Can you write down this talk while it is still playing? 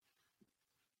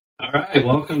All right,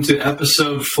 welcome to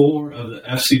episode 4 of the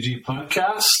FCG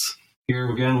podcast. Here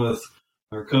again with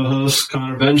our co-host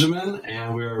Connor Benjamin,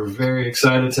 and we're very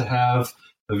excited to have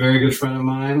a very good friend of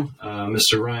mine,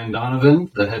 Mr. Ryan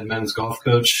Donovan, the head men's golf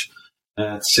coach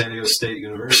at San Diego State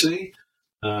University.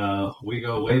 We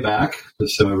go way back,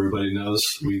 just so everybody knows.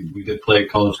 We did play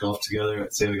college golf together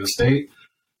at San Diego State,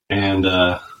 and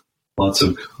lots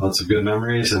of good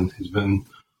memories. And he's been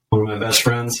one of my best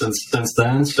friends since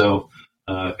then. So.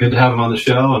 Good to have him on the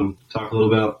show and talk a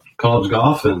little about college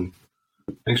golf, and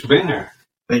thanks for being here.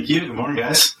 Thank you. Good morning,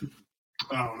 guys.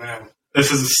 Oh man,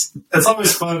 it's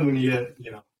always fun when you get,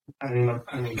 I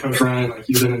mean, Coach Ryan, like,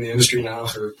 you've been in the industry now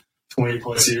for 20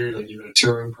 plus years. Like, you've been a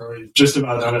touring pro, you've just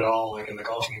about done it all, like, in the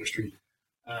golfing industry.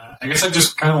 I guess I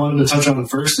just kind of wanted to touch on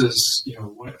first is,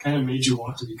 what kind of made you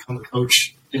want to become a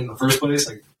coach in the first place?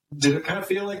 Like, did it kind of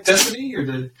feel like destiny, or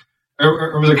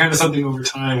was it kind of something over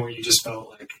time where you just felt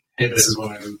like, hey, this is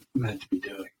what I'm meant to be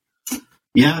doing?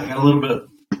 Yeah, I got a little bit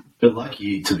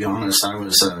lucky, to be honest. I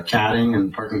was caddying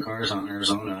and parking cars out in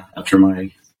Arizona after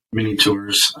my mini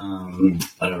tours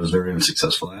that I was very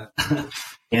unsuccessful at,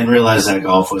 and realized that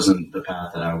golf wasn't the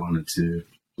path that I wanted to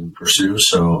pursue.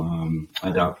 So I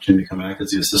had the opportunity to come back as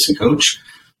the assistant coach,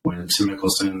 went to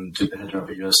Mickelson, took the head job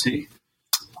at UST.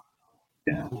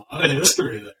 Yeah, a lot of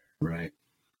history there. Right.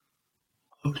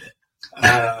 Loved it.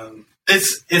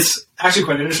 It's actually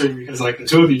quite interesting because, like, the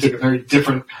two of you took a very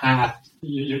different path.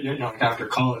 Like, after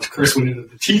college, Chris went into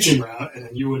the teaching route, and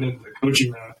then you went into the coaching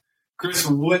route. Chris,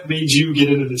 what made you get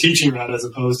into the teaching route as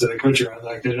opposed to the coaching route?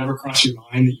 Like, did it ever cross your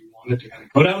mind that you wanted to kind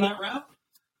of go down that route?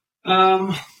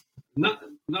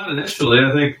 Not initially.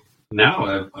 I think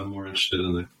now I'm more interested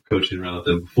in the coaching route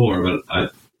than before, but I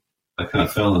kind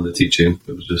of fell into teaching.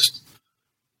 It was just,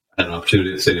 I had an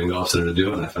opportunity at Stadium Golf Center to do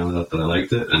it, and I found out that I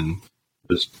liked it, and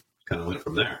just kind of went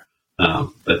from there.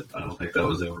 But I don't think that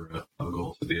was ever a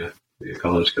goal to be a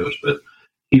college coach. But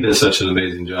he did such an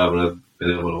amazing job, and I've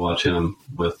been able to watch him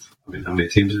with, how many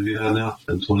teams have you had now?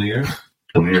 In 20 years?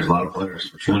 20 years, a lot of players.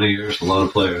 For sure. 20 years, a lot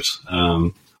of players.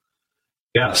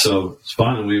 Yeah, so it's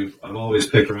fun. And I've always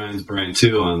picked Ryan's brain,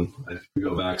 too, on, if we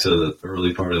go back to the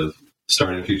early part of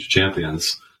starting Future Champions.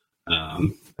 I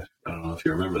don't know if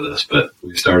you remember this, but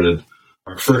we started...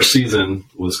 Our first season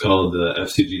was called the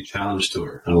FCG Challenge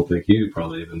Tour. I don't think you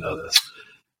probably even know this.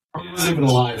 I wasn't even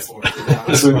alive for it.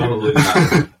 Probably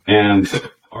not. And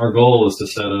our goal was to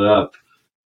set it up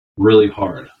really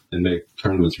hard and make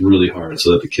tournaments really hard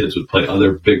so that the kids would play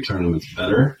other big tournaments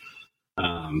better.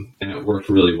 And it worked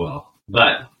really well.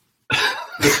 But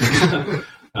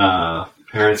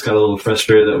parents got a little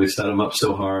frustrated that we set them up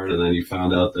so hard, and then you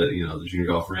found out that, the junior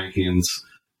golf rankings,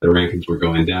 the rankings were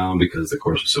going down because the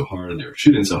course was so hard and they were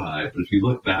shooting so high. But if you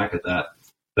look back at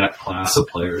that class of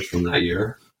players from that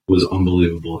year, it was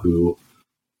unbelievable. Who,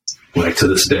 like, to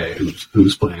this day,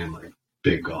 who's playing, like,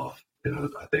 big golf.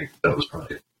 I think that was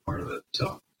probably part of it.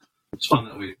 So it's fun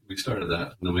that we started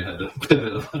that, and then we had to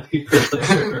pivot a year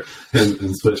later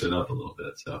and switch it up a little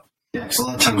bit. So. Yeah, because a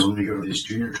lot of times when we go to these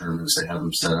junior tournaments, they have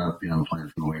them set up, playing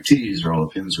from the white tees, or all the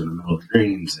pins are in the middle of the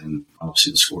greens, and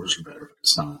obviously the scores are better,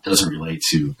 but it doesn't relate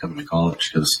to coming to college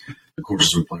because the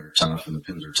courses we play are tough and the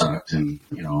pins are tucked and,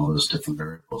 all those different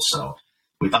variables. So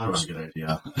we thought it was a good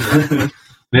idea.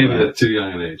 Maybe at too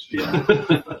young an age. Yeah.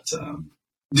 But,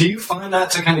 do you find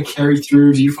that to kind of carry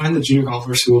through? Do you find the junior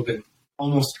golfers who have been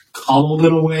almost coddled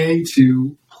in a way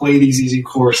to play these easy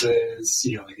courses,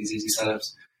 like these easy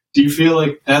setups, do you feel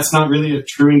like that's not really a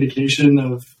true indication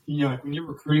of, like, when you're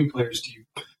recruiting players, do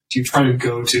you try to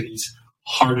go to these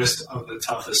hardest of the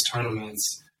toughest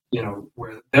tournaments,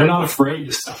 where they're not afraid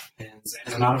to stuff pins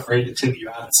and they're not afraid to tip you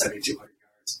out at 7,200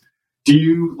 yards? Do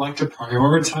you like to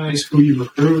prioritize who you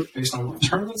recruit based on what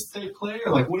tournaments they play,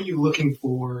 or, like, what are you looking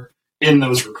for in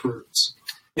those recruits?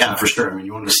 Yeah, for sure.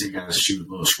 You want to see guys shoot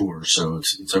low scores, so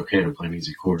it's okay to play an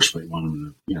easy course, but you want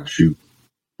them to, shoot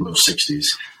low 60s.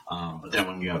 But then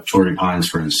when you have Torrey Pines,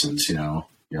 for instance, you have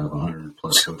 100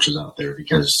 plus coaches out there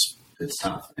because it's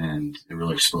tough and it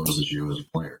really exposes you as a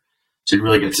player. So you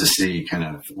really get to see kind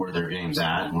of where their game's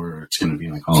at and where it's going to be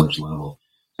on a college level.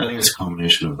 I think it's a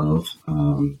combination of both.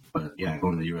 But yeah,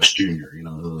 going to the U.S. Junior,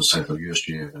 those type of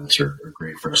USGA events are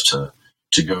great for us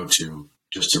to go to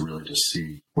just to really just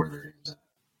see where their game's at.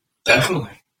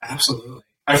 Definitely. Absolutely.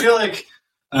 I feel like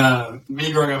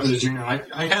me growing up as a junior, I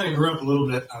kind of grew up a little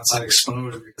bit outside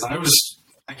exposure because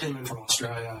I came in from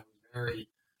Australia, very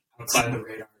outside of the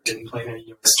radar, didn't play any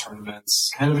U.S. tournaments,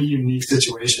 kind of a unique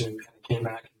situation, and kind of came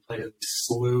back and played a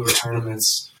slew of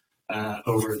tournaments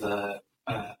over the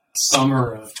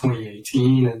summer of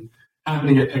 2018, and happened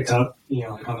to get picked up,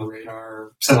 like, on the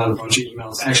radar, sent out a bunch of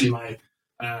emails. Actually, my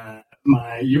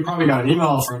you probably got an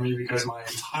email from me because my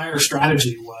entire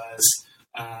strategy was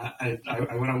I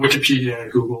went on Wikipedia, I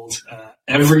Googled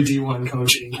every D1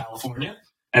 coach in California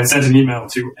and sent an email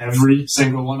to every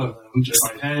single one of them, just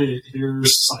like, hey,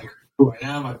 here's like who I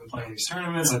am. I've been playing these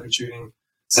tournaments. I've been shooting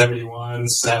 71,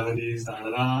 70s,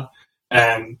 da-da-da.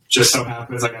 And just so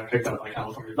happens I got picked up by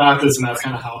California Baptist, and that's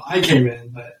kind of how I came in.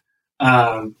 But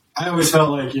I always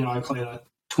felt like, I played at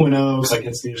Twin Oaks, like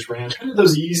Encinitas Ranch, kind of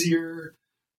those easier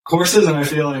courses. And I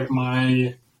feel like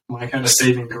my kind of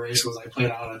saving grace was I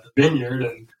played out at the Vineyard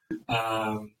and,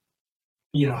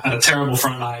 had a terrible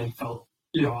front nine. Felt,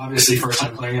 obviously first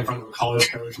time playing in front of a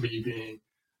college coach, me being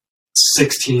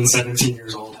 16, 17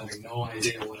 years old, having no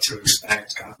idea what to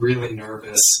expect, got really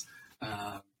nervous.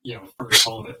 First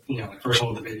hole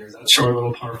of the Vineyards, that short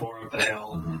little par four up the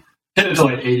hill, hit it to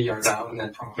like 80 yards out, and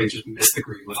then probably just missed the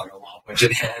green with like a lob wedge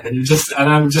in hand.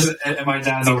 And my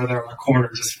dad's over there in the corner,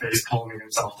 just face palming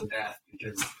himself to death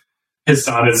because his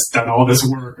son has done all this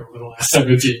work over the last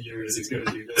 17 years. He's going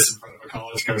to do this in front of a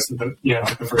college coach,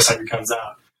 the first time he comes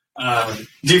out.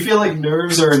 Do you feel like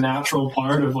nerves are a natural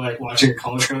part of like watching a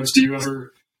college coach? Do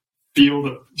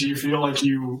you feel like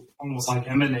you almost like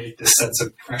emanate this sense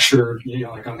of pressure,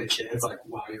 like on the kids, like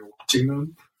while you're watching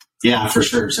them? Yeah, for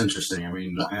sure. It's interesting. I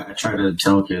mean, I try to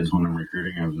tell kids when I'm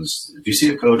recruiting, if you see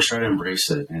a coach, try to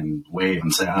embrace it and wave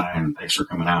and say hi and thanks for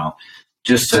coming out,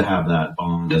 just to have that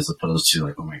bond as opposed to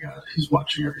like, oh my God, he's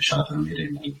watching every shot that I'm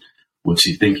hitting and what's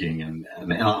he thinking? And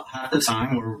half the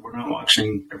time we're not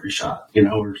watching every shot.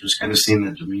 We're just kind of seeing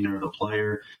the demeanor of the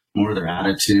player, more their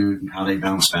attitude and how they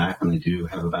bounce back when they do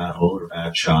have a bad hole or a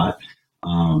bad shot.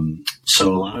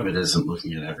 So a lot of it isn't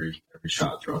looking at every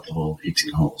shot throughout the whole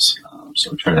 18 holes.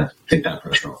 So try to take that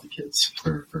pressure off the kids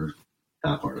for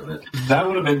that part of it. That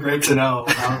would have been great to know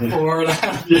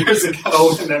 4.5 years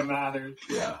ago when it mattered.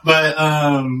 Yeah. But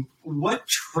what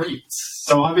traits?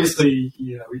 So obviously,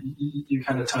 you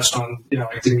kind of touched on,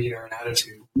 like demeanor and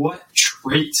attitude. What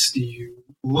traits do you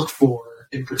look for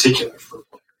in particular for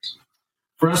players?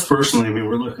 For us personally, I mean,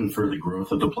 we're looking for the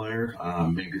growth of the player.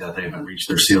 Maybe that they haven't reached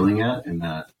their ceiling yet, and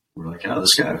that we're like,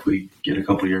 this guy, if we get a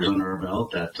couple years under our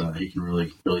belt, that he can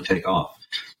really, really take off.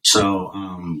 So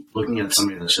looking at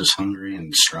somebody that's just hungry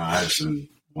and strives and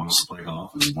wants to play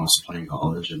golf and wants to play in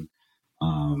college and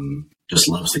just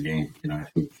loves the game, I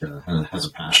think has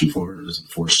a passion for it and isn't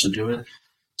forced to do it.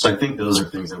 So I think those are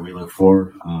things that we look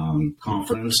for.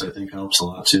 Confidence, I think, helps a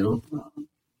lot too.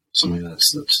 Somebody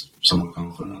that's somewhat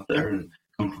confident out there and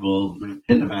comfortable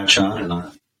hitting a bad shot and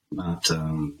not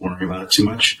worrying about it too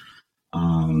much.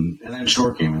 And then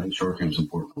short game. I think short game is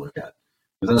important to look at,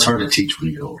 but that's hard to teach when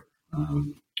you get older.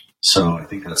 So I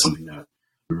think that's something that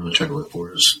we really try to look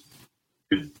for is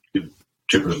good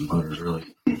chippers and putters, really.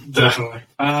 Definitely.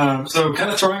 So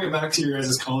kind of throwing it back to your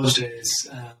guys' college days,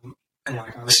 and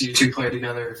like obviously you two played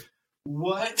together.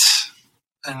 And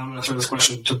I'm going to throw this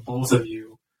question to both of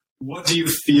you. What do you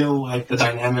feel like the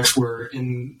dynamics were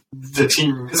in the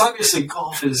team room? Because obviously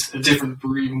golf is a different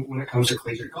breed when it comes to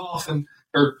collegiate golf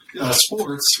or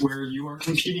sports where you are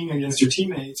competing against your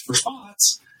teammates for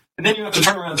spots. And then you have to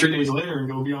turn around 3 days later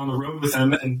and go be on the road with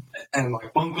them and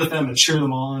like bunk with them and cheer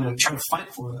them on and try to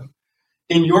fight for them.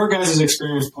 In your guys'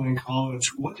 experience playing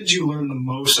college, what did you learn the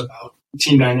most about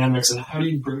team dynamics and how do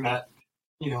you bring that,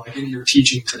 like into your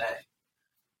teaching today?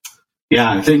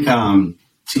 Yeah, I think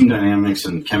team dynamics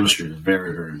and chemistry is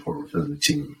very, very important for the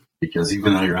team because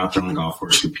even though you're out there on the golf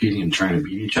course competing and trying to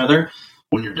beat each other,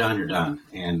 when you're done, you're done.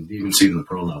 And you even see it in the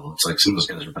pro level. It's like some of those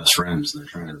guys are best friends and they're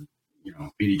trying to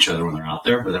beat each other when they're out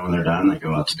there, but then when they're done, they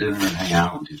go out to dinner and hang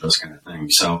out and do those kind of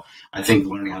things. So I think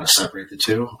learning how to separate the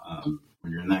two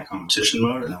when you're in that competition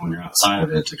mode and then when you're outside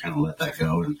of it to kind of let that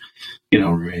go and,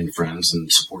 remain friends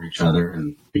and support each other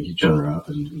and pick each other up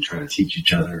and try to teach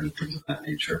each other and things of that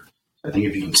nature. I think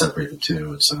if you can separate the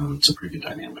two, it's a pretty good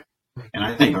dynamic. And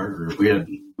I think our group,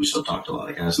 we still talk to a lot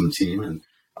of guys on the team and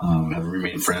have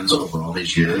remained friends over all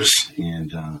these years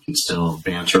and can still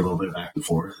banter a little bit back and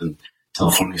forth and tell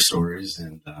funny stories,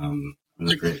 and it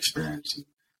was a great experience. And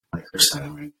like Chris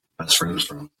said, best friends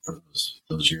for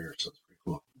those years, so it's pretty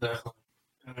cool. Definitely.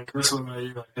 And Chris, what about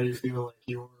you? Like, how do you feel like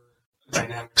your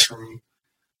dynamics from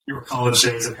your college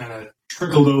days have kind of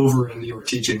trickled over into your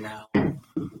teaching now?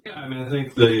 Yeah, I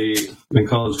think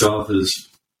college golf is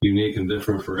unique and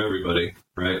different for everybody,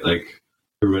 right? Like,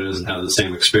 everybody doesn't have the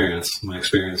same experience. My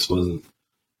experience wasn't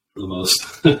the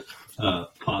most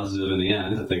positive in the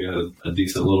end. I think I had a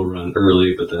decent little run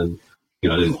early, but then,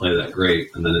 I didn't play that great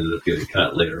and then ended up getting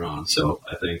cut later on. So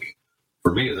I think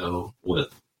for me, though, what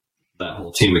that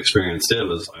whole team experience did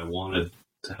was I wanted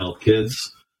to help kids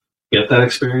get that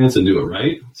experience and do it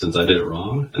right, since I did it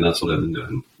wrong, and that's what I've been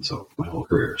doing so my whole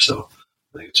career. So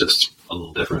I think it's just a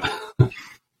little different.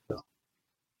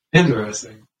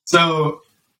 Interesting. So,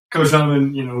 Coach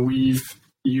Donovan,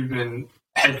 you've been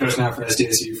head coach now for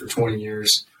SDSU for 20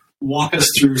 years. Walk us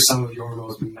through some of your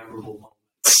most memorable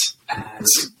moments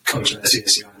as coach at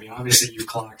SDSU. I mean, obviously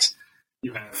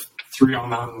you have 3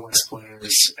 All-Mountain West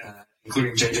players,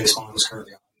 including J.J. Swan, who's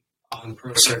currently on the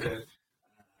pro circuit.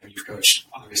 You've coached,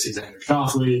 obviously, Xander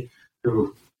Schauffele,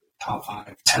 who top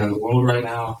 5, 10 in the world right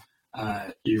now.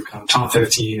 You've come top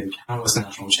 15 in countless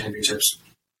national championships.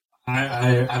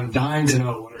 I'm dying to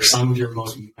know, what are some of your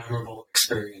most memorable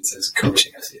experiences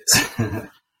coaching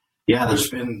SDSU? Yeah, there's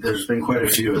been quite a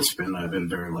few. I've been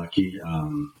very lucky.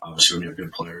 Obviously, when you have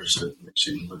good players, it makes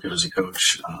you look good as a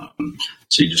coach.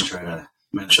 So you just try to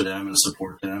mentor them and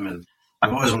support them. And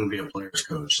I've always wanted to be a player's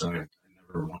coach, so I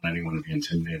never want anyone to be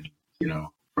intimidated,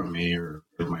 from me or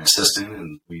my assistant.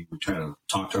 And we try to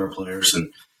talk to our players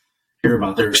and hear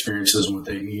about their experiences and what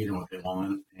they need and what they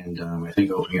want. And I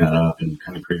think opening that up and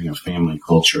kind of creating a family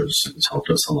culture has helped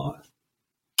us a lot.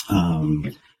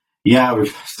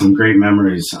 We've some great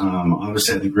memories.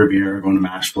 Obviously, at the Riviera, going to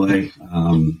match play,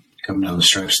 coming down the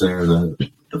stretch there,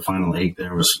 the final 8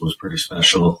 there was pretty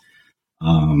special.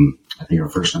 I think our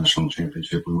first national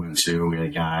championship we went to, we had a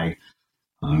guy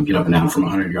get up and down from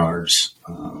 100 yards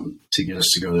to get us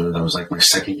to go there. That was like my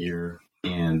second year.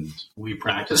 And we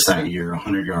practiced that year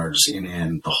 100 yards in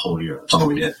the whole year. That's all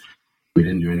we did. We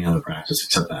didn't do any other practice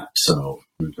except that. So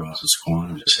we would go out to Squan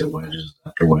and just hit wedges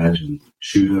after wedge and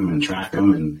shoot them and track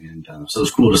them. And so it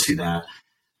was cool to see that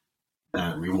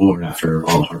reward after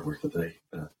all the hard work that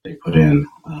they put in.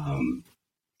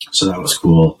 So that was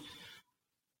cool.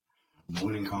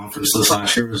 Winning conference this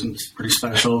last year was pretty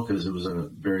special because it was a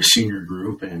very senior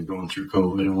group and going through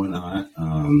COVID and whatnot.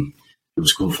 It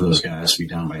was cool for those guys to be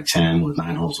down by 10 with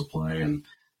 9 holes to play and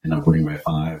end up winning by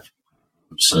 5.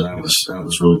 So that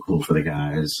was really cool for the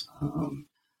guys.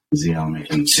 ZL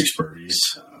making 6 birdies,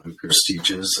 who Chris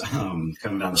teaches,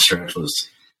 coming down the stretch was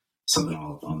something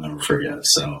I'll never forget.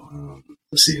 So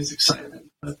to see his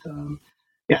excitement, but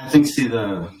I think seeing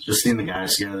the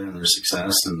guys together and their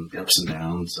success and the ups and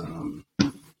downs,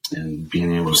 and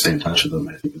being able to stay in touch with them,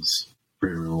 I think is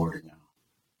pretty rewarding now.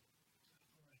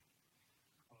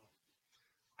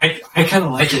 I kind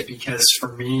of like it because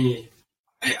for me,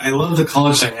 I love the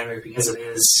college dynamic because it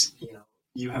is,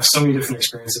 you have so many different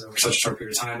experiences over such a short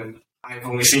period of time, and I've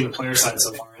only seen the player side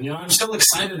so far. And, I'm still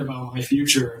excited about my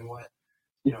future and what,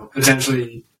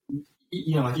 potentially,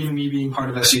 like even me being part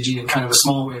of SCG in kind of a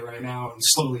small way right now and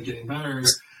slowly getting better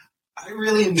is I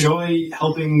really enjoy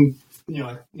helping,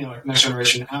 like next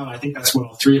generation out. I think that's what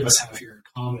all 3 of us have here in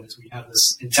common is we have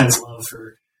this intense love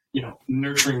for,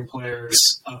 nurturing players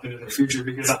up into their future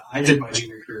because I did my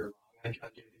junior career wrong. I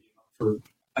gave it for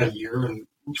a year and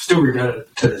still regret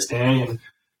it to this day. And,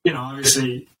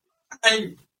 obviously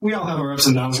we all have our ups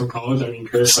and downs from college. I mean,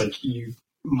 Chris, like you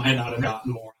might not have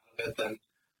gotten more out of it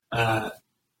than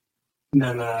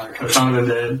Coach Donovan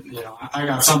did. I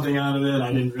got something out of it.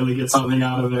 I didn't really get something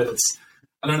out of it.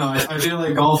 I don't know. I feel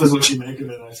like golf is what you make of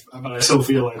it, but I still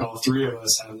feel like all 3 of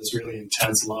us have this really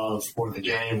intense love for the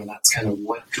game, and that's kind of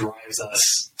what drives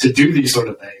us to do these sort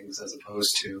of things as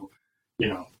opposed to,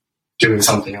 doing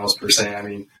something else per se. I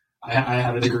mean, I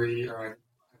have a degree, or I'm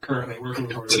currently working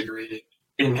towards a degree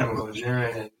in chemical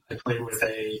engineering, and I played with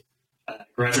a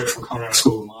graduate from Colorado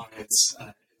School of Mines,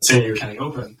 San Diego County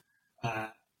Open,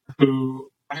 who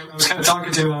I was kind of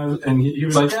talking to him, and he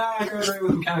was like, I graduated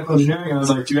with mechanical engineering. And I was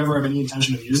like, do you ever have any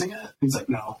intention of using it? He's like,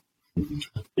 no.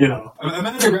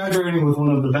 Imagine graduating with one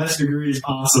of the best degrees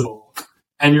possible,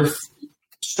 and you're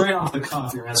straight off the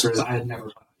cuff, your answer is, I had never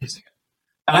thought of using it.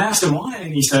 And I asked him why,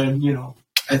 and he said,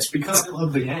 it's because I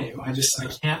love the game. I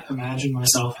can't imagine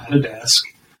myself at a desk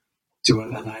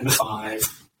doing a 9 to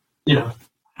 5.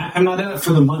 I'm not in it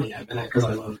for the money. I'm in it because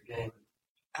I love the game.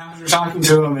 After talking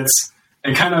to him,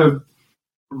 it kind of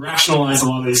rationalized a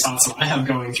lot of these thoughts that I have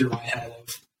going through my head of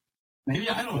maybe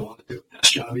I don't want to do a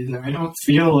desk job either. I don't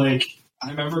feel like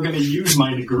I'm ever going to use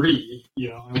my degree.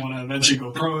 I want to eventually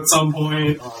go pro at some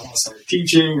point, or I want to start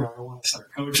teaching, or I want to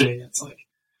start coaching. It's like,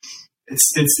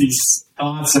 it's these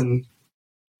thoughts, and,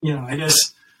 I guess,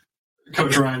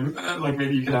 Coach Ryan, like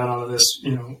maybe you could add on to this,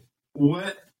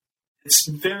 it's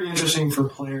very interesting for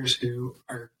players who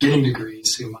are getting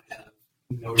degrees who might have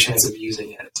no chance of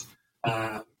using it.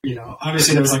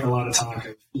 Obviously there's like a lot of talk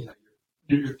of,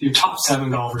 your top 7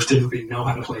 golfers typically know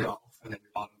how to play golf, and then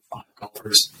your bottom 5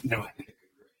 golfers know how to get good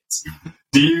grades.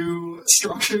 Do you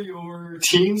structure your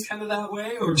teams kind of that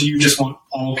way, or do you just want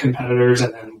all competitors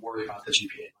and then worry about the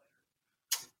GPA?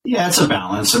 Yeah, it's a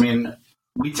balance. I mean,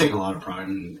 we take a lot of pride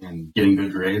in getting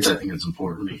good grades. I think it's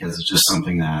important because it's just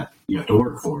something that you have to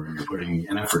work for and you're putting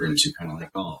an effort into, kind of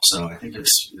like golf. So I think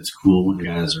it's cool when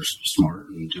guys are smart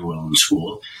and do well in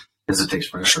school because it takes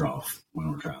pressure off when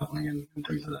we're traveling and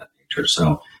things of that nature.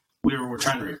 So we're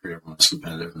trying to recruit everyone that's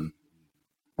competitive and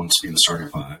wants to be in the starting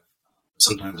five.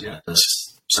 Sometimes, yeah, it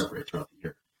does separate throughout the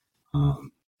year.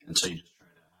 And so you just try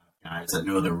to have guys that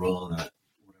know their role, that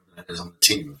whatever that is on the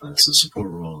team, if that's a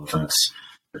support role, if that's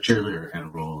a cheerleader kind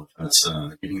of role, if that's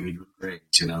getting good grades,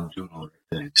 doing all the right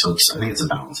things. So I think it's a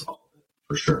balance of all of it,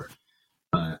 for sure.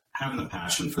 But having the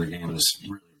passion for the game is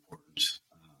really important,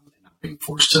 and not being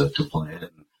forced to play it.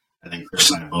 And I think Chris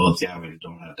and I both, we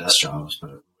don't have desk jobs,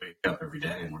 but we wake up every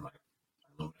day and we're like,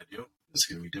 I love what I do. It's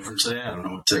going to be different today. I don't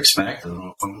know what to expect. I don't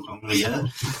know what I'm going to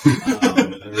get.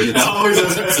 It's always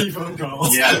those pesky phone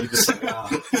calls. Yeah, you're just like,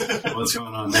 what's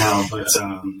going on now? But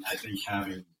I think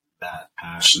having that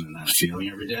passion and that feeling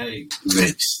every day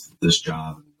makes this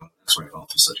job, and that's why golf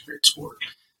is such a great sport.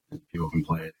 And people can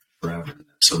play it forever and at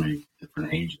so many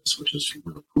different ages, which is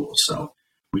really cool. So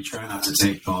we try not to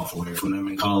take golf away from them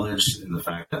in college and the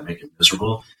fact that make it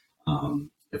miserable.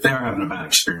 If they are having a bad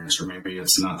experience or maybe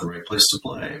it's not the right place to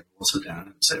play, we'll sit down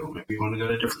and say, well, maybe you want to go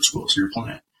to a different school, so you're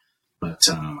playing. But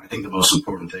I think the most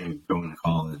important thing going to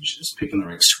college is picking the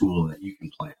right school that you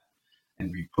can play at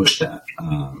and be pushed at.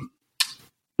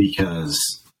 Because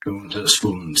going to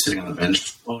school and sitting on the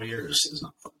bench all years is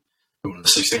not fun. Going to the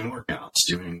 6 a.m. workouts,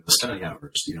 doing the study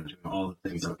hours, doing all the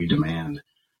things that we demand.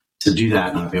 To do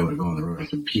that, not be able to go on the road and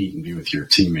compete and be with your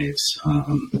teammates,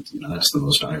 that's the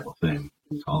most valuable thing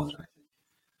in college, I think.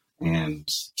 And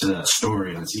to that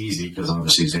story, and it's easy because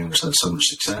obviously Xander's had so much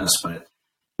success, but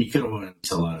he could have went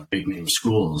to a lot of big name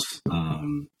schools,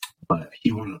 but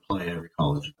he wanted to play every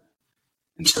college event.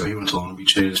 And so he went to Long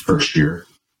Beach State his first year.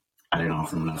 I didn't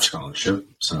offer him enough scholarship,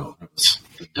 so that was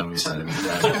the dummy side of me.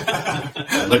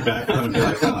 I look back on him and be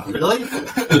like, oh, really?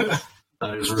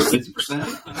 Thought he was worth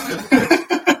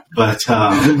 50%.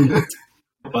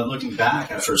 But looking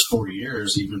back after his 4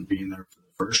 years, even being there for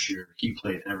the first year, he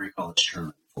played every college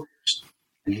tournament in 4 years.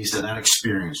 And he said that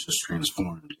experience just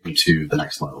transformed into the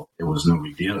next level. It was no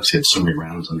big deal. He had so many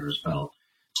rounds under his belt,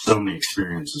 so many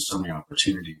experiences, so many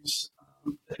opportunities,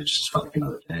 that it just felt like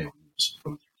another day when he was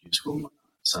going through Q school and whatnot.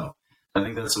 So I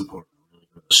think that's important, to really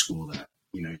go to a school that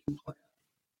you can play at.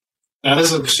 That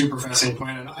is a super fascinating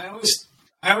point, and I always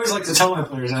like to tell my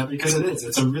players that because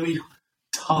it's a really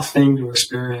tough thing to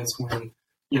experience when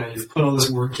you've put all this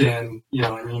work in.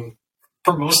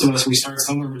 For most of us, we start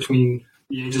somewhere between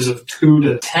the ages of 2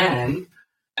 to 10,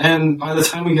 and by the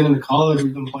time we get into college,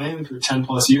 we've been playing for 10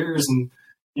 plus years, and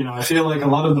I feel like a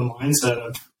lot of the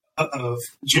mindset of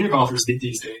junior golfers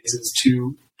these days is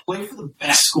to play for the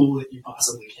best school that you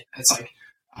possibly can. It's like,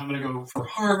 I'm going to go for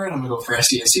Harvard, I'm going to go for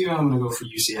SDSU, I'm going to go for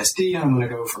UCSD, I'm going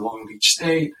to go for Long Beach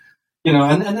State,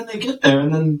 and then they get there,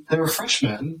 and then they're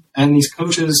freshmen, and these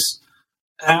coaches,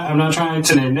 I'm not trying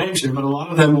to name names here, but a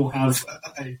lot of them will have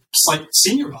a slight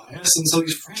senior bias, and so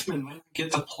these freshmen might not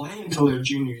get to play until their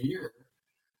junior year,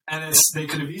 and they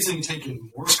could have easily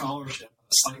taken more scholarship at a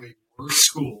slightly worse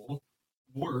school,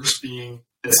 worse being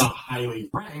it's not highly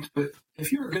ranked, but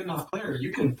if you're a good enough player,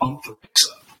 you can bump the ranks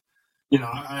up.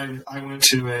 I went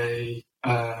to a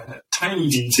tiny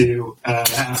D2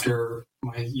 after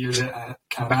my years at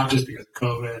Cal Baptist because of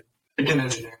COVID, again,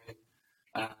 engineering.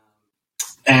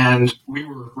 And we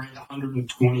were ranked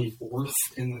 124th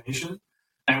in the nation.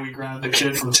 And we grabbed a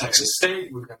kid from Texas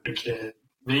State, we grabbed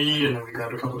me, and then we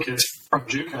grabbed a couple of kids from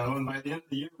JUCO. And by the end of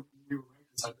the year, we were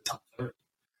ranked inside the top 30.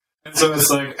 And so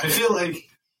it's like, I feel like,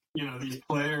 these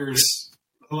players,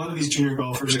 a lot of these junior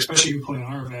golfers, especially who play in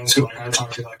our events, who I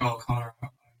talk to, oh, Connor,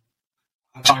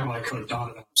 I'm talking about Coach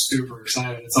Donovan, I'm super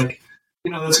excited. It's like,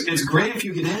 it's great if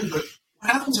you get in, but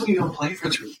what happens when you don't play for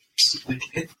 3 years? Like,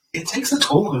 it takes a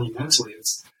toll on you mentally.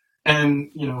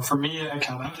 And for me at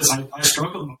Cal Baptist, I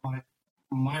struggled with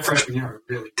my freshman year.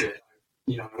 I really did.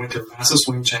 I went through a massive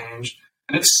swing change,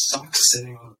 and it sucks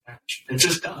sitting on the bench. It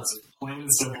just does. It's plain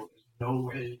and simple.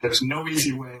 There's no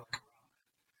easy way around it.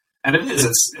 And it is.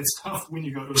 It's tough when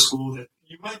you go to a school that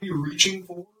you might be reaching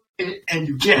for it, and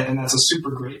you get, and that's a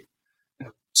super great,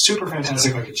 super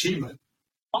fantastic achievement.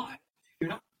 But if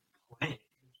you're not playing,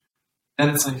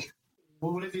 and it's like,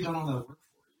 well, what have you done all that work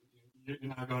for?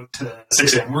 You're not going to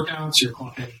 6 a.m. workouts. You're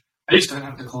clocking. I used to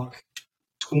have to clock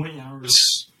 20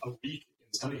 hours a week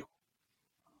in study hall,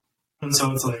 and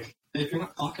so it's like, if you're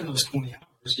not clocking those 20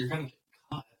 hours, you're going to get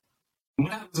cut. And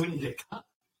what happens when you get cut?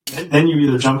 And then you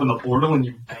either jump in the portal and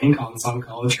you bank on some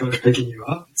college coach picking you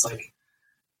up. It's like,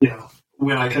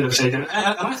 when I could have taken, and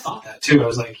I thought that too. I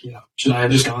was like, should I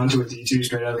have just gone to a D2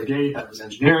 straight out of the gate that was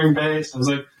engineering based? I was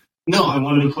like, no, I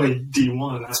wanted to play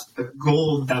D1. That's the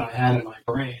goal that I had in my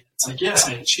brain. It's like, yes,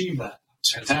 I achieved that.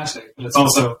 It's fantastic. But it's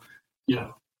also,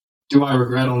 do I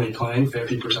regret only playing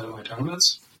 50% of my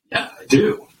tournaments? Yeah, I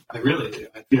do. I really do.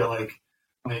 I feel like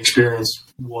my experience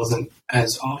wasn't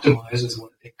as optimized as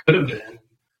what it could have been.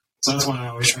 So that's why I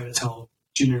always try to tell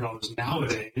junior golfers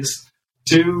nowadays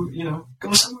to,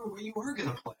 go somewhere where you are going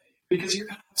to play, because you're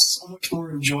going to have so much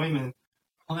more enjoyment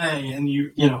play. And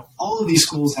all of these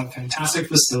schools have fantastic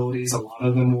facilities. A lot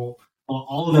of them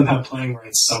all of them have playing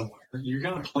rights somewhere. You're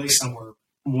going to play somewhere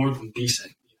more than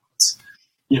decent.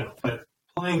 But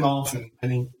playing golf, and I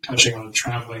think touching on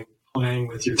traveling, playing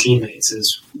with your teammates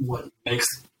is what makes,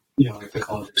 like the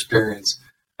college experience.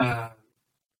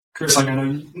 Chris, like I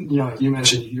know, you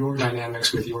mentioned your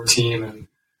dynamics with your team and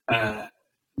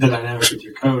the dynamics with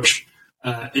your coach.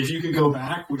 If you could go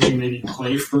back, would you maybe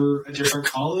play for a different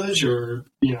college, or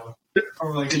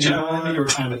or like did you know any, or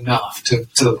time enough to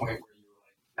the point where you were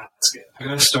like, no, that's good? I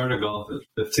got started golf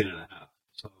at 15 and a half,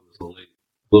 so I was a late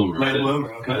bloomer. Late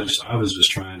bloomer, okay. I was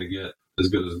just trying to get as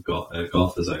good at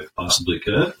golf as I possibly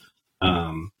could,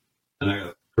 and I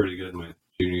got pretty good in my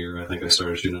junior year. I think I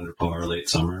started shooting under par late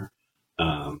summer,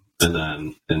 and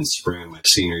then in spring of my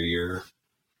senior year,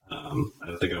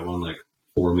 I think I won like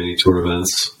 4 mini tour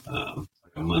events.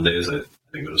 Like on Mondays, I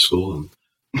didn't go to school and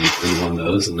won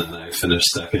those, and then I finished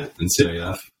second in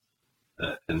CIF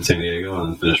in San Diego,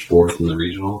 and then finished fourth in the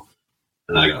regional.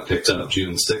 And I got picked up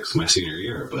June 6th my senior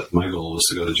year, but my goal was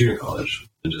to go to junior college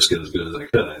and just get as good as I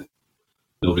could.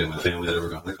 Nobody in my family had ever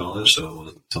gone to college, so it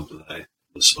wasn't something that I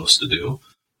was supposed to do.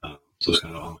 So it was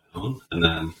kind of on my own. And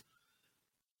then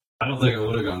I don't think I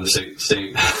would have gone to state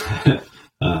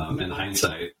in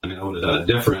hindsight. I mean, I would have done it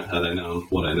different had I known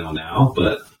what I know now,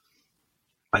 but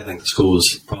I think the school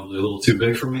was probably a little too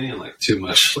big for me, and like too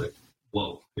much like,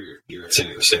 whoa, you're at San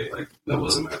Diego State. Like that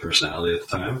wasn't my personality at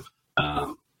the time.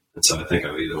 And so I think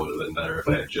I either would have been better if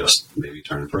I had just maybe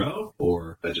turned pro,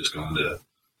 or if I'd just gone to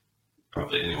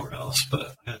probably anywhere else.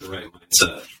 But I had the right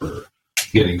mindset for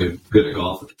getting good at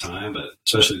golf at the time, but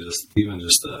especially just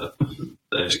the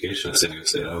education at San Diego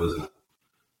State. I was in a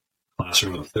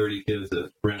classroom of 30 kids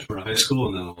at Branchmore High School,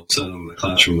 and then all of a sudden I'm in a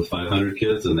classroom with 500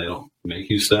 kids, and they don't make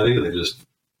you study. They just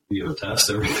give a test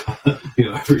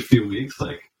every few weeks.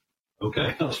 Like,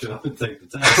 okay, I'll show up and take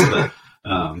the test. But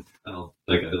I don't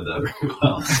think I did that very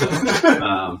well.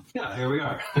 So, yeah, here we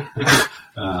are.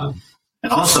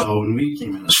 And also, when we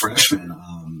came in as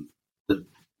freshmen,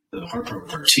 the hard part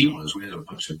with our team was we had a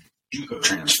bunch of JUCO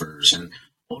transfers and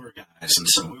older guys, and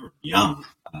so we were young.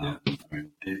 I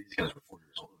mean, these guys were 4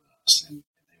 years older than us, and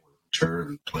they were mature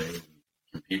and played and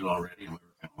competed already, and we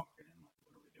were kind of walking in like,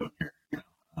 what are we doing here?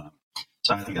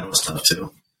 So I think that was tough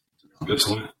too. Good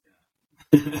point.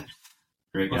 Yeah.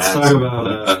 Great Let's guys. talk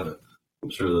about. I'm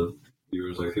sure the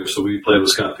viewers like here. So we played with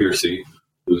Scott Piercy,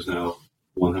 who's now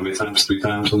won how many times? 3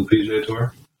 times on the PGA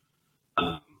Tour.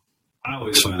 I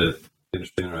always find it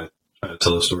interesting. Or I try to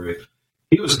tell the story.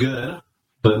 He was good,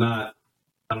 but not.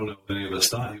 I don't know if any of us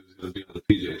thought he was going to be on the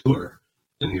PGA Tour,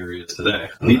 and here he is today.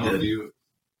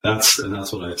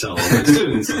 That's what I tell all my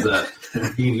students is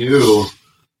that he knew,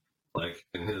 like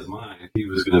in his mind, he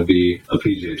was going to be a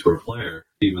PGA Tour player,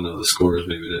 even though the scores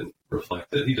maybe didn't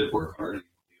reflect it. He did work hard.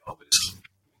 He always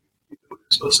did what he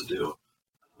was supposed to do.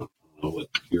 I don't know what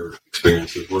your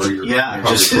experiences were. He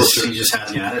just had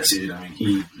the attitude. I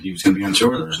mean, he was going to be on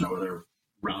tour. There was no other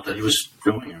route that he was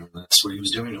going. I mean, that's what he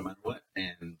was doing no matter what.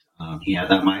 And he had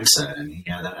that mindset, and he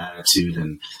had that attitude,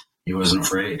 and he wasn't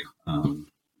afraid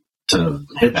to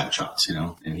hit back shots,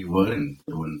 and he would, and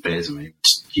it wouldn't faze him. He would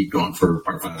just keep going for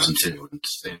part 5s and 2 and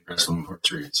stay aggressive on part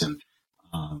 3s. And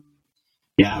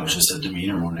it was just a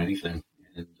demeanor more than anything.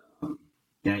 And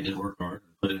he did work hard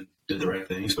and did the right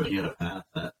things, but he had a path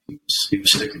that he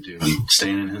was sticking to and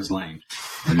staying in his lane,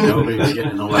 and nobody was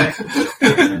getting in the way.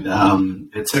 And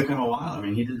it took him a while. I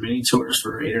mean, he did many tours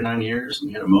for 8 or 9 years, and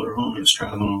he had a motorhome. He was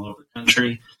traveling all over the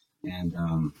country, and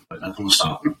but nothing was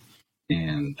stopping him.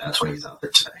 And that's why he's out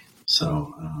there today.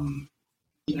 So,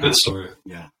 good story.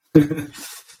 Yeah. And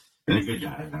a good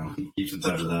guy, He keeps in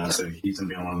touch with us. So he's going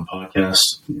to be on one of the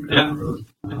podcasts.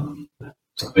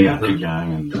 Good guy.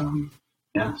 And,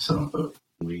 but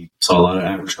we saw a lot of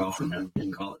average golf from him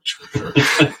in college, for sure.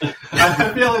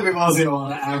 I feel like we've all seen a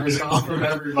lot of average golf from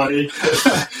everybody.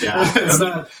 It's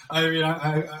not, I mean,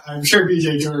 I'm sure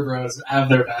PGA Tour pros have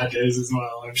their bad days as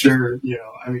well. I'm sure,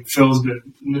 Phil's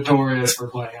been notorious for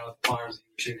playing out the farms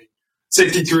and shooting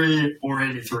 63 or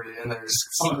 83, and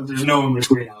there's no in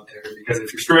between out there, because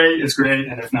if you're straight, it's great,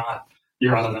 and if not,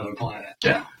 you're on another planet.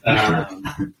 Yeah.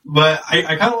 But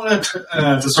I kind of wanted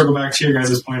to circle back to your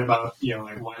guys' point about,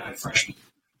 like, why not freshmen?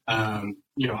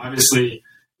 Obviously,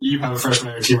 you have a freshman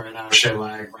on your team right now, Shea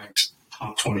Lag, ranked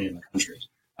top 20 in the country.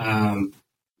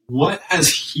 What has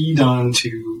he done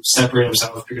to separate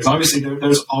himself? Because obviously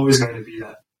there's always going to be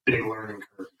that big learning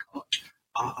curve in college.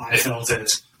 I felt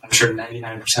it. I'm sure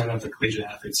 99% of the collegiate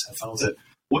athletes have felt it.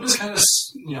 What has kind of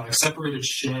separated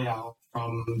Shea out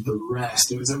from the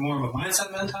rest? Is it more of a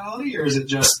mindset mentality, or is it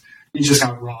just he just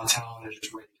got raw talent and is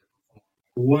just ready to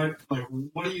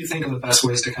perform? What do you think are the best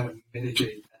ways to kind of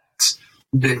mitigate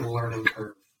that big learning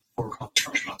curve for college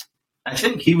freshmen? I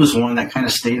think he was one that kind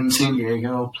of stayed in San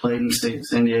Diego, played in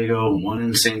San Diego, won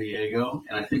in San Diego.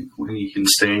 And I think when you can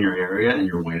stay in your area and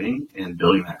you're winning and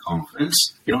building that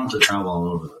confidence, you don't have to travel all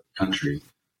over the country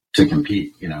to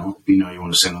compete. If you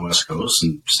want to stay on the West Coast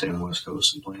and stay on the West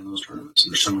Coast and play in those tournaments.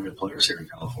 And there's so many good players here in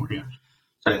California.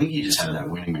 So I think he just had that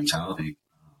winning mentality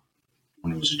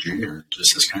when he was a junior. It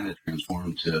just has kind of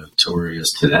transformed to where he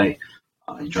is today.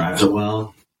 He drives it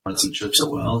well, puts and chips it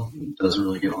well, doesn't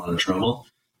really get in a lot of trouble.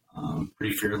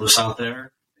 Pretty fearless out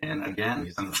there. And again,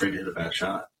 he's not afraid to hit a bad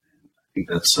shot. And I think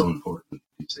that's so important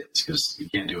these days because you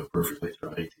can't do it perfectly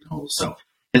throughout 18 holes. So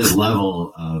his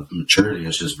level of maturity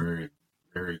is just very,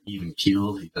 very even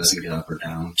keeled. He doesn't get up or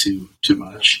down too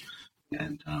much.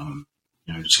 And,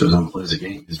 he just goes on and plays the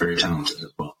game. He's very talented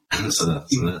as well. so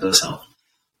that does help.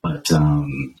 But,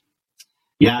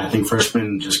 I think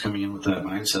freshmen just coming in with that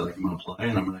mindset, like I'm going to play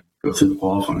and I'm going to go through the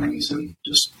qualifyings and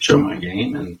just show my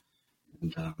game and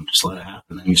just let it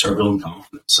happen. And you start building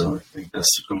confidence. So I think that's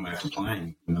going back to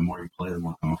playing. And the more you play, the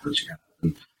more confidence you have.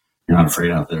 And you're not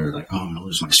afraid out there like, I'm going to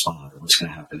lose my spot or what's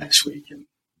going to happen next week. And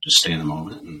just stay in the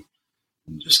moment and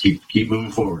just keep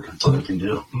moving forward. That's all you can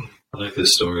do. I like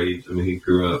this story. I mean, he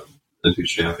grew up in two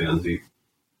champions.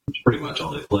 It's pretty much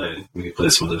all they played. I mean, he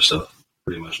played some other stuff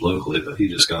pretty much locally, but he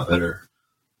just got better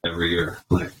every year.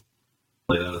 Like,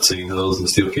 played out at Singing Hills and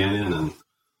Steel Canyon, and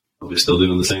I'll be still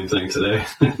doing the same thing today.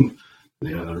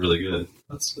 Yeah, really good.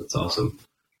 That's awesome.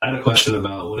 I had a question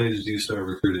about what age do you start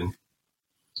recruiting?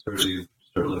 Or do you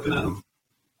start looking at them?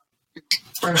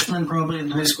 Freshman, probably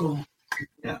in high school.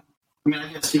 Yeah. I mean,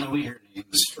 I guess, we hear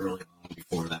names early on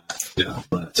before that. Yeah.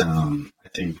 But I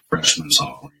think freshman,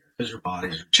 sophomore year, because your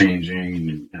bodies are changing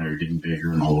and you're getting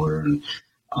bigger and older. And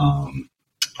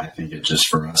I think it just,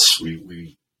 for us,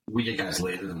 we get guys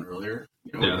later than earlier.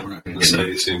 We're not going to say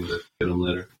you seem to get them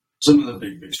later. Some of the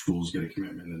big schools get a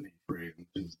commitment in 8th grade and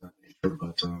things of that nature,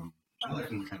 but I like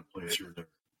them to kind of play through their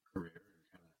career and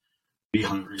kind of be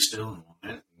hungry still and want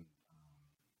it, and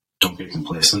don't get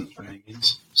complacent by any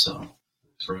means. So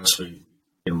for us, we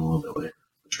get them a little bit later,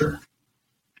 for sure.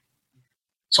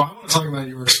 So I want to talk about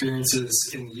your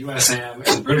experiences in the USAM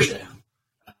and the British AM.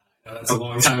 That's a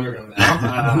long time ago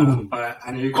now, but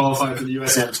I know you qualified for the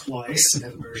USAM twice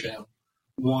and the British AM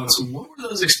once. What were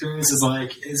those experiences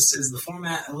like? Is the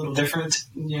format a little different,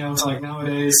 to like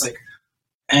nowadays?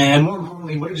 And more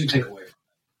importantly, what did you take away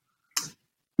from it?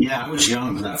 Yeah, I was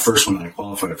young for that first one that I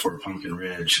qualified for, Pumpkin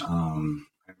Ridge. I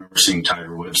remember seeing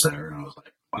Tiger Woods there, and I was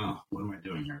like, wow, what am I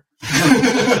doing here?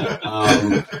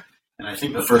 And I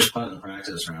think the first putt in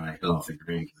practice round, I hit off the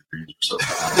green because the greens were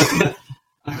so bad.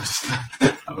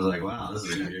 I was like, wow, this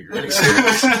is going to be a great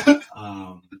experience.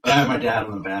 I had my dad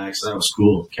on the back, so that was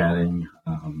cool, caddying.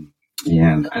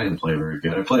 And I didn't play very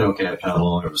good. I played okay at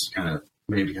pedal. I was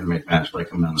maybe going to make match play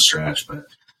come down the stretch, but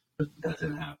that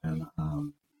didn't happen.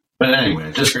 But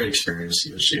anyway, just great experience.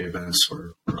 The USGA events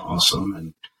were awesome,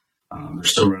 and they're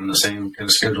still running the same kind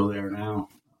of schedule they are now,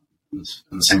 in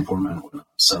the same format and whatnot.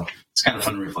 So it's kind of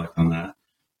fun to reflect on that.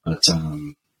 But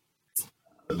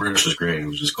the British was great. It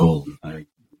was just cold. I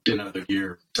didn't have the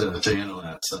gear to handle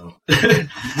that. So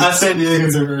San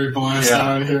Diegans are very blessed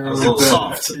down here. It was a little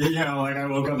soft. I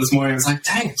woke up this morning. It's like,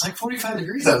 dang, it's like 45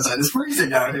 degrees outside. It's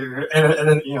freezing out here. And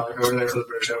then over there for the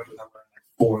British Open, I'm wearing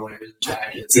 4 layers of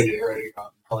jackets and getting ready to go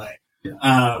out and play.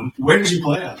 Yeah. Where did you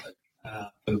play at for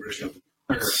the British Open?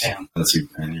 Or AM? Let's see.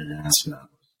 And you're going to ask me that.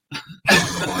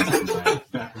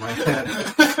 Back of my head.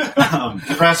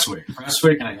 Presswick,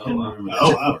 and I couldn't remember.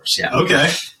 Wow. Yeah. Okay.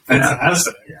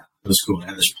 Fantastic. Yeah. It was cool. I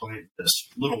had this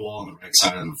little wall on the right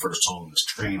side of the first hole, and this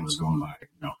train was going by,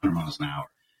 100 miles an hour.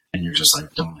 And you're just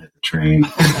like, don't hit the train.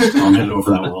 Don't hit over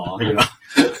that wall.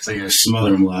 So you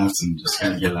smother them left and just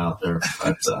kind of get it out there.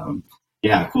 But,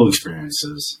 cool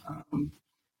experiences.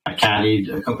 I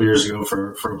caddied a couple years ago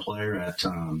for a player at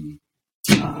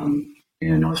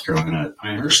in North Carolina at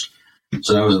Pinehurst.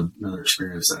 So that was another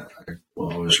experience that I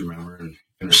will always remember, and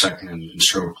finished second in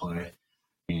stroke play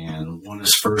and won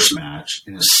his first match.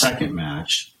 In his second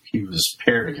match, he was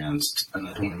paired against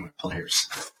another one of my players.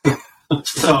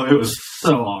 So it was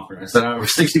so awkward. I said, I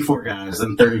was 64 guys,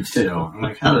 then 32. I'm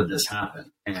like, how did this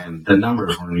happen? And the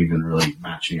numbers weren't even really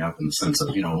matching up in the sense of,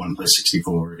 one plays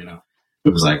 64, It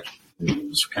was like, it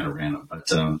was kind of random. But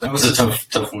that was a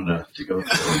tough one to go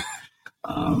through.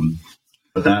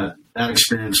 But that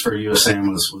experience for USAM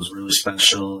was really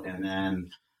special. And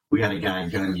then we had a guy,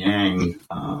 Gun Yang,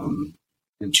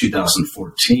 in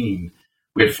 2014.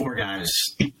 We had 4 guys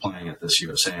playing at this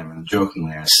USAM, and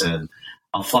jokingly I said,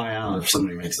 I'll fly out if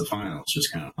somebody makes the finals.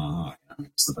 Just kind of,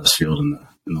 it's the best field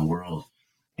in the world.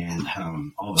 And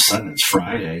all of a sudden it's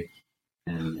Friday,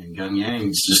 and Gun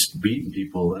Yang's just beating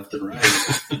people left and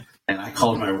right. And I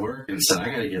called my work and said, I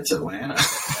got to get to Atlanta.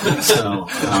 So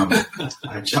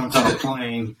I jumped on a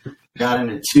plane, got in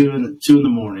at 2 in the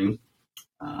morning.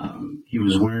 He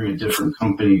was wearing a different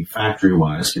company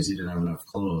factory-wise because he didn't have enough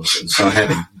clothes. And so I had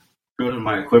to go to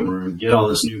my equipment room, get all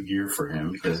this new gear for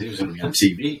him because he was going to be on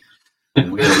TV.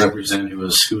 And we had to represent who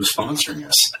was sponsoring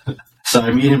us. So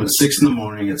I meet him at 6 in the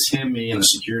morning. It's him, me, and a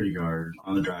security guard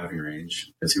on the driving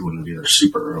range because he wouldn't be there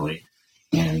super early.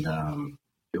 And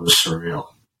it was surreal.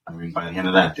 I mean, by the end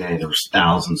of that day, there was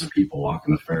thousands of people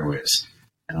walking the fairways.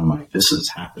 And I'm like, this is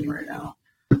happening right now.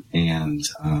 And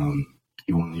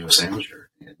he won the U.S. Amateur.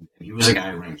 And he was a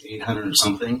guy ranked 800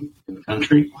 something in the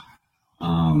country.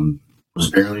 Was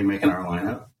barely making our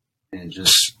lineup. And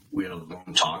we had a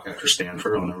long talk after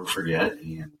Stanford, I'll never forget.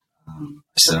 And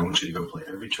I said, I want you to go play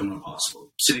every tournament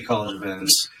possible. City college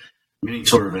events, mini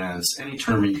tour events, any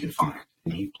tournament you could find.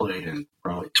 And he played in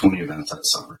probably 20 events that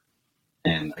summer.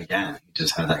 And again, he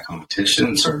just had that competition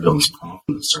and started building some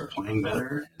confidence, started playing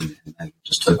better, and then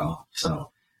just took off.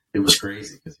 So it was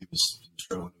crazy because he was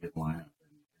struggling to get the lineup.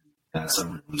 And that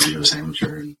summer, he was the U.S.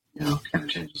 Amateur and, kind of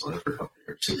changed his life for a couple of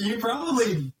years. You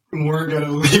probably weren't going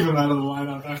to leave him out of the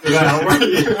lineup after that, were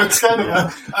you? It's kind of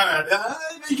all right,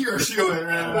 I think you're feeling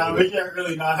right now. We can't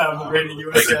really not have the reigning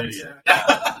USA.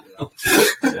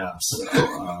 Yeah.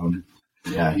 So,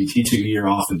 he took a year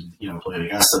off and, played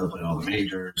Augusta, played all the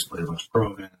majors, played a bunch of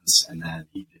pro events, and then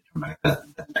he did come back that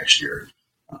next year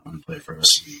and play for us.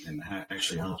 And that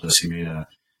actually helped us. He made a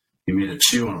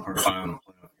 2 on a par 5 on a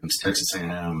playoff against Texas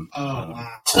A&M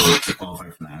to qualify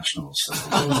for nationals. So,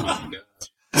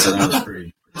 so that was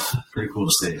pretty cool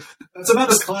to see. That's about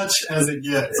as clutch as it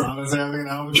gets, honestly. I mean,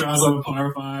 albatross on a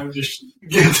par 5, just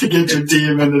get your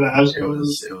team into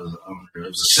nationals. It was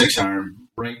a 6-iron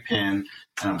right pin,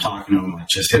 and I'm talking to him like,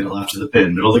 just hit it left of the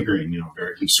pin, middle of the green.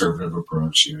 Very conservative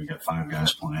approach. You got 5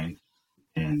 guys playing,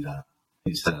 and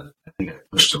he said, I think I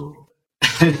pushed a little bit.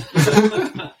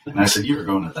 And I said, you were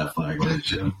going at that flag, weren't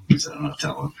you? He said, I'm not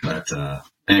telling. But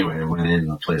anyway, I went in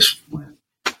and the place went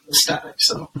ecstatic.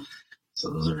 So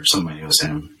those are some of my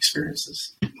USM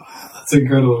experiences. Wow, that's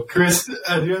incredible. Chris,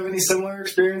 do you have any similar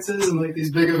experiences in like these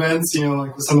big events,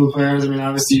 like with some of the players? I mean,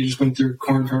 obviously you just went through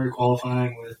Corn Ferry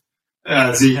qualifying with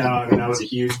Ziha. I mean, that was a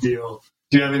huge deal.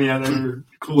 Do you have any other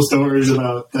cool stories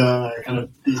about kind of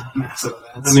these massive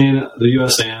events? I mean, the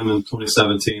USAM in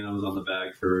 2017, I was on the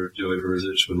bag for Joey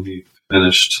Verzic when he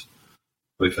finished.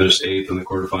 We finished 8th in the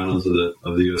quarterfinals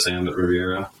of the USAM at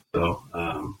Riviera. So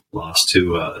lost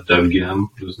to Doug Gim,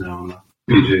 who's now on the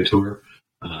PGA Tour.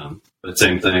 But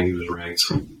same thing, he was ranked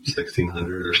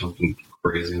 1,600 or something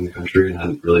crazy in the country and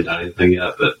hadn't really done anything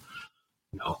yet. But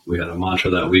we had a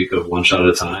mantra that week of one shot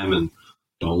at a time, and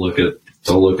don't look at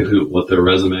what their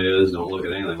resume is. Don't look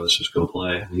at anything. Let's just go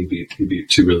play. And he beat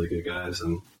 2 really good guys,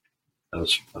 and that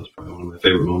was probably one of my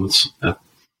favorite moments. Yeah.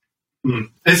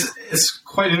 It's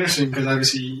quite interesting because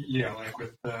obviously like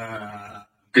with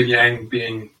Good Yang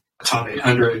being a top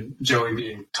 800, Joey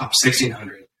being top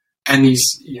 1,600, and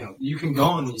these you can go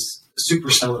on these super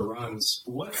stellar runs.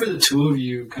 What for the two of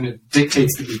you kind of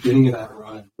dictates the beginning of that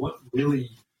run? What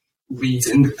really leads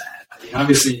into that? I mean,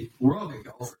 obviously we're all good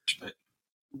golfers, but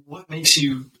what makes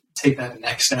you take that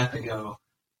next step and go,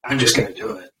 I'm just going to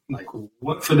do it? Like,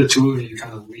 what for the two of you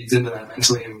kind of leads into that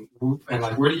mentally, and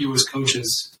like, where do you as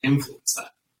coaches influence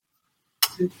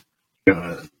that? Go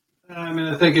ahead. I mean,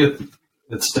 I think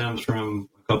it stems from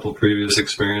a couple previous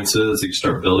experiences. You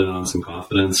start building on some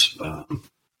confidence.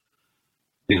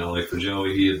 Like for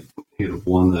Joey, he had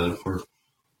won the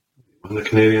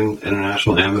Canadian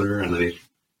International Amateur, and then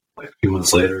a few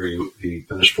months later, he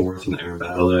finished 4th in the Aaron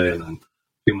Baddeley, and then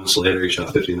a few months later, he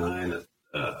shot 59 at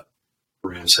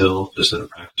Rams Hill, just in a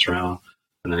practice round.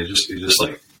 And then he just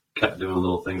like kept doing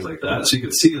little things like that. So you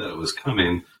could see that it was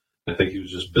coming. I think he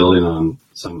was just building on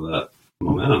some of that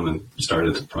momentum and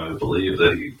started to probably believe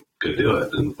that he could do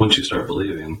it. And once you start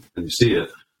believing and you see it,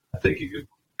 I think you could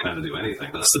kind of do anything.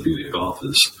 That's the beauty of golf,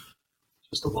 is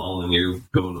just a ball and you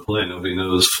go into play. Nobody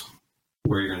knows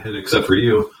where you're going to hit it except for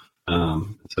you.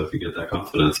 So if you get that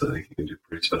confidence, I think you can do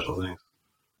pretty special things.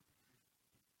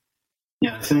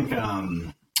 Yeah, I think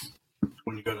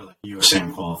when you go to the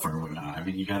USAM qualifier or whatnot, I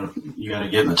mean, you gotta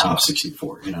get in the top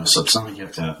 64. So it's not like you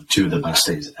have to have two of the best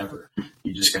days ever.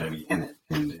 You just got to be in it.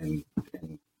 And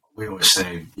we always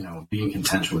say, be in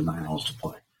contention with 9 holes to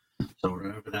play. So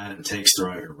whatever that it takes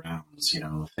throughout your rounds,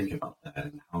 think about that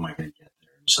and how am I going to get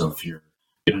there. So if you're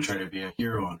going to try to be a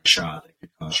hero on a shot that could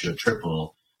cost you a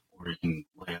triple, or you can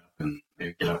lay up and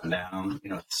maybe get up and down,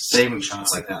 saving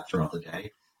shots like that throughout the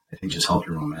day, I think just help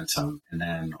your momentum. And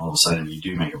then all of a sudden you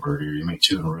do make a birdie or you make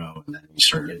 2 in a row, and then you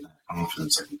start getting that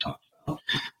confidence like we talked about.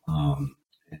 And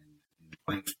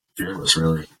playing fearless,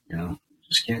 really, you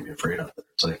just can't be afraid of it.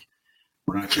 It's like,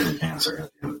 we're not carrying cancer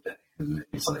at the end of the day. And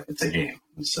it's like, it's a game.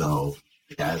 And so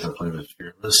the guys that play with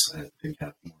fearless, I think,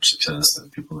 have more success than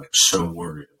people that are so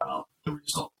worried about the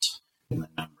results and the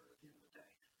number at the end of the day.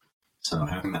 So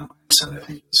having that mindset, I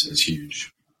think, is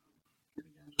huge. And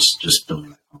again, just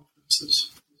building that confidence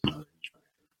is another huge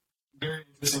factor. Very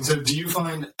interesting. So do you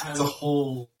find as a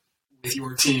whole with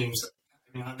your teams, I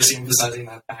mean, obviously emphasizing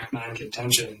that back nine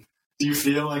contention, do you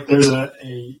feel like there's a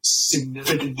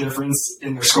significant difference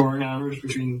in their scoring average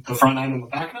between the front nine and the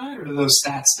back nine, or do those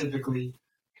stats typically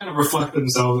kind of reflect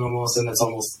themselves almost, and it's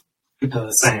almost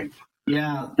the same?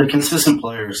 Yeah, they're consistent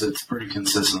players. It's pretty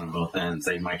consistent on both ends.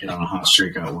 They might get on a hot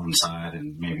streak on one side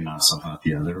and maybe not so hot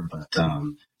the other, but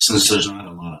since there's not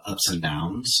a lot of ups and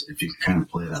downs, if you kind of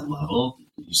play that level,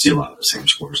 you see a lot of the same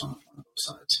scores on both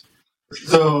sides.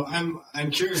 So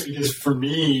I'm curious because for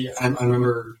me, I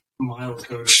remember my old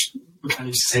coach kind of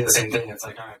used to say the same thing. It's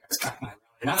like, all right, guys, back nine.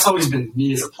 And that's always been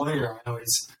me as a player. I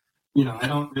always, I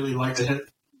don't really like to hit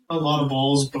a lot of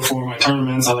balls before my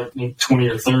tournaments. I like maybe 20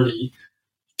 or 30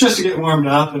 just to get warmed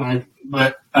up.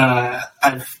 But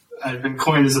I've been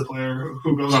coined as a player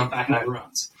who goes on back nine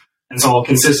runs, and so I'll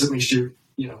consistently shoot,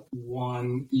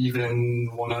 one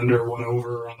even, one under, one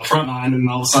over on the front nine, and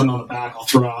all of a sudden on the back I'll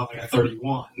throw out like a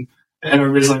 31, and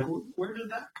everybody's like, where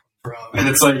did that come from? And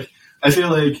it's like, I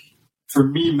feel like for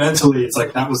me mentally, it's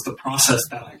like that was the process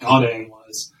that I got in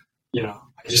was,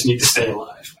 I just need to stay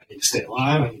alive. I need to stay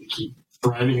alive. I need to keep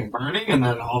thriving and burning. And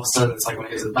then all of a sudden, it's like when I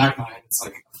get to the back nine, it's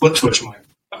like a flip switch. Like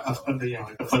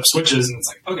the flip switches, and it's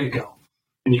like, okay, go,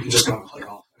 and you can just go and play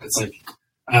golf. And it's like,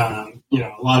 a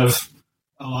lot of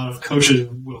coaches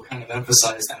will kind of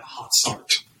emphasize that hot start.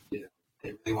 They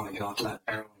really want to get onto that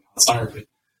barreling hot start.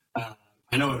 But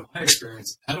I know in my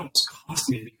experience, that almost cost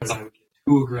me because I would get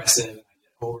too aggressive and I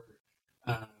get over.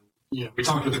 We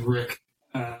talked with Rick,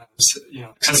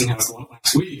 Kessinghouse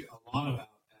last week a lot about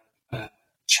that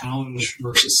challenge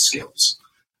versus skills,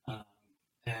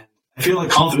 and I feel like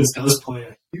confidence does play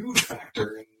a huge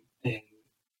factor in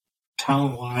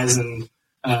talent-wise and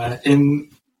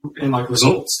in like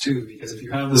results too. Because if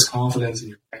you have this confidence and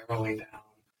you're barreling down,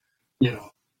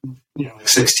 like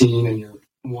 16 and you're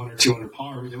 1 or 2 under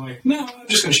par, you're like, no, I'm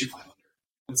just going to shoot 500.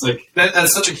 It's like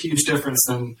that's such a huge difference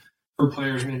than for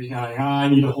players maybe going, I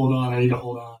need to hold on.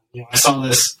 I saw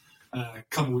this a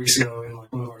couple weeks ago in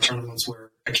like one of our tournaments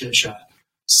where a kid shot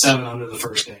 7 under the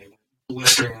first day,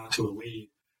 blistering onto a lead,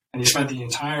 and he spent the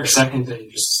entire second day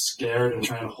just scared and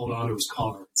trying to hold on to his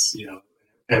cards.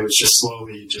 It was just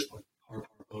slowly just like par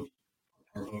bogey.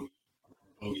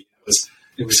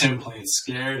 It was him playing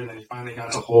scared, and then he finally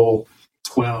got to hole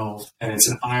 12, and it's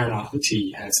an iron off the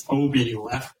tee, and it's OB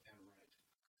left.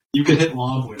 You could hit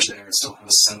lob wedge there and still have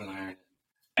a 7 iron,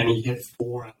 and he hit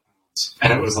 4 out of bounds.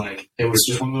 And it was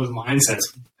just one of those mindsets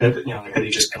that that he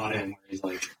just got in where he's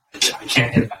like, I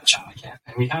can't hit that shot, I can't.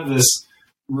 And we have this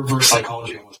reverse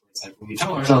psychology almost where it's like when we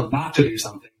tell ourselves not to do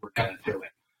something, we're gonna do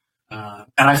it.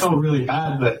 And I felt really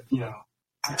bad, but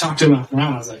I talked to him after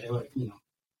round. I was like, hey, look,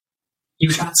 you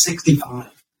shot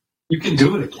 65, you can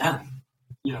do it again.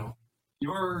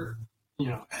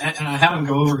 And I had him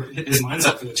go over his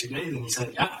mindset for the 2 days, and he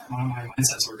said, yeah, my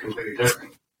mindsets were completely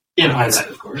different. In hindsight,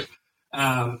 of course.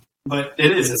 But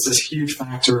it's this huge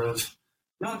factor of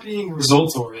not being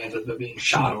results-oriented, but being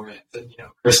shot-oriented.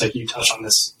 Chris, like you touched on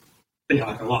this,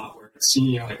 like a lot, where it's,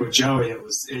 like with Joey,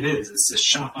 it's just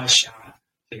shot by shot,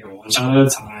 take it one shot at a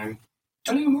time.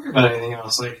 Don't even worry about anything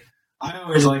else. Like, I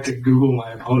always like to Google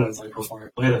my opponents, like, before I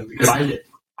play them, because I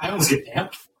almost get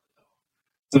amped for it.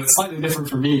 So it's slightly different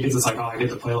for me because it's like, I get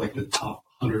to play like the top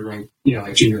 100 ranked,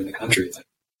 like junior in the country. It's like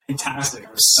fantastic.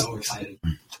 I was so excited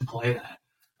to play that.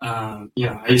 I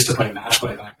used to play match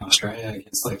play back in Australia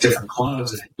against like different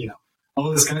clubs, and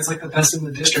oh, this guy's like the best in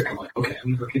the district. I'm like, okay,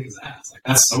 I'm gonna go kick his ass. Like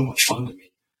that's so much fun to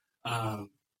me.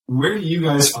 where do you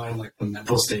guys find like the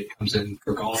mental state comes in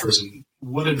for golfers, and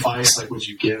what advice like would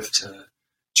you give to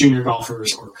junior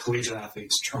golfers or collegiate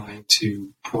athletes trying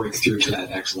to break through to that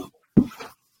next level?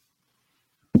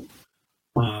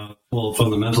 Well, from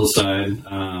the mental side,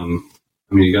 I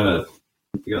mean, you gotta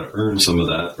earn some of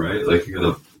that, right? Like you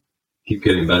gotta keep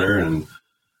getting better, and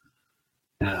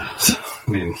I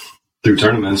mean, through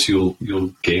tournaments, you'll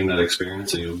gain that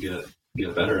experience, and you'll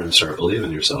get better and start believing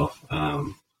in yourself.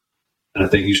 And I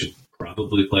think you should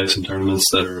probably play some tournaments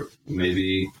that are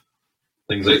maybe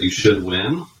things that you should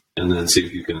win, and then see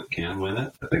if you can win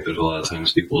it. I think there's a lot of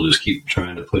times people just keep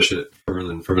trying to push it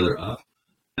further and further up,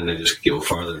 and they just go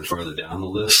farther and farther down the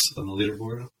list on the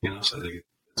leaderboard. So I think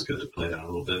it's good to play down a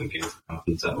little bit and gain some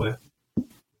confidence that way.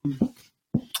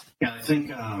 Yeah, I think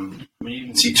you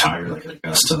can see Tiger like at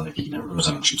Augusta, like he never goes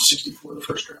out and shoots 64 the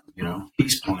first round.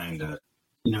 He's playing to,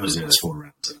 he knows he has 4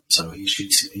 rounds in him, so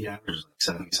he averages like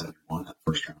 70, 71 that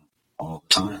first round all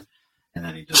the time, and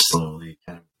then he just slowly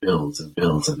kind of builds,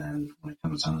 and then when it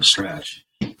comes down the stretch,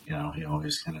 he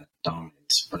always kind of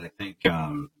dominates. But I think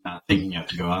not thinking you have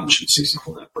to go out and shoot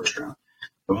 64 that first round.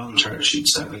 Go out and try to shoot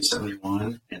 70,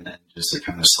 71, and then just to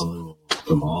kind of slowly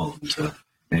evolve into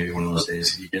maybe one of those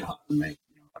days if you get hot and make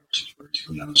 5 or 6 birdies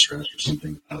come down the stretch or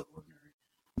something out of the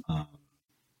ordinary.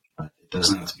 But it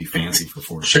doesn't have to be fancy for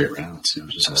 4 straight rounds. It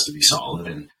just has to be solid.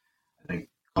 And I think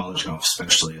college golf,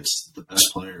 especially, it's the best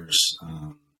players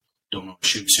don't always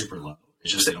shoot super low.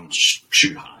 It's just they don't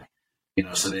shoot high.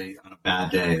 So they, on a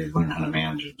bad day, they learn how to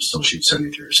manage it and still shoot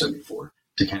 73 or 74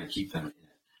 to kind of keep them in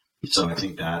it. So I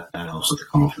think that helps with the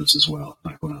confidence as well.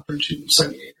 Not going out there and shooting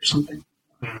 78 or something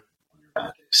on your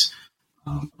bad days.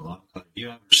 If you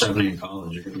average 70 in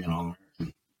college, you're going to be an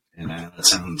All-American. And I know that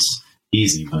sounds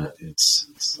easy, but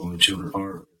it's only 200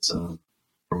 par. It's for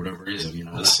whatever reason,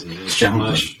 it is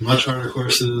challenging. Much harder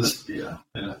courses. Yeah,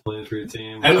 playing for your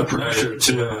team. And the pressure,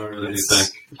 too.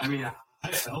 I mean,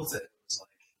 I felt it. It was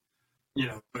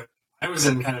like, but I was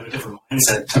in kind of a different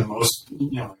mindset to most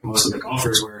of the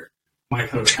golfers, where my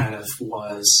coach kind of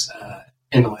was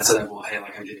in the mindset of, well, hey,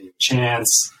 like, I'm giving you a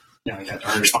chance. You have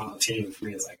to respond to the team. For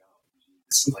me, it's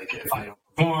like, if I don't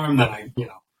perform, then I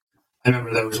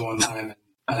remember there was one time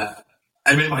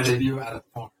I made my debut out of the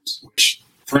Farms, which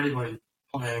for anybody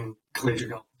playing collegiate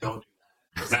golf, don't do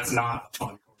that, because that's not a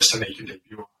fun course to make your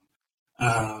debut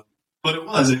on. But it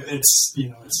was.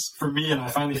 It's for me, and I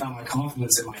finally found my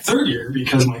confidence in my 3rd year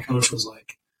because my coach was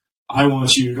like, "I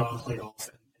want you to go out and play golf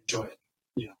and enjoy it.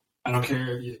 I don't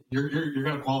care. You're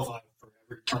going to qualify for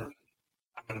every tournament.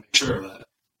 I'm going to make sure that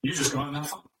you just go out and have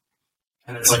fun."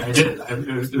 And it's like I did.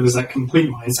 It was that complete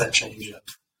mindset change of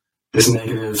this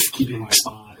negative keeping my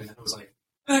spot, and it was like,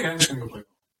 okay, I'm just going to go play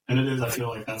golf. And it is. I feel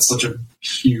like that's such a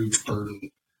huge burden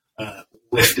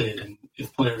lifted, and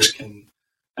if players can.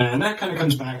 And that kind of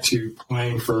comes back to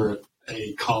playing for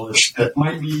a college that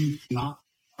might be not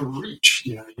a reach.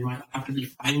 You might have to be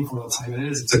fighting for all the time.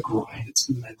 It is. It's a grind. It's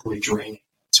mentally draining.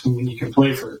 It's when you can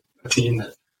play for a team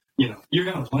that, you're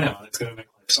going to play on. It's going to make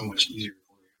life so much easier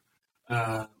for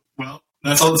you. Well,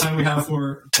 that's all the time we have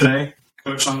for today.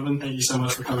 Coach Donovan, thank you so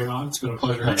much for coming on. It's been a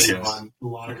pleasure having you on. A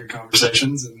lot of good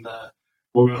conversations, and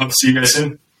we'll hope to see you guys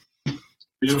soon.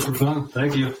 Beautiful fun.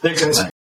 Thank you. Thanks, guys.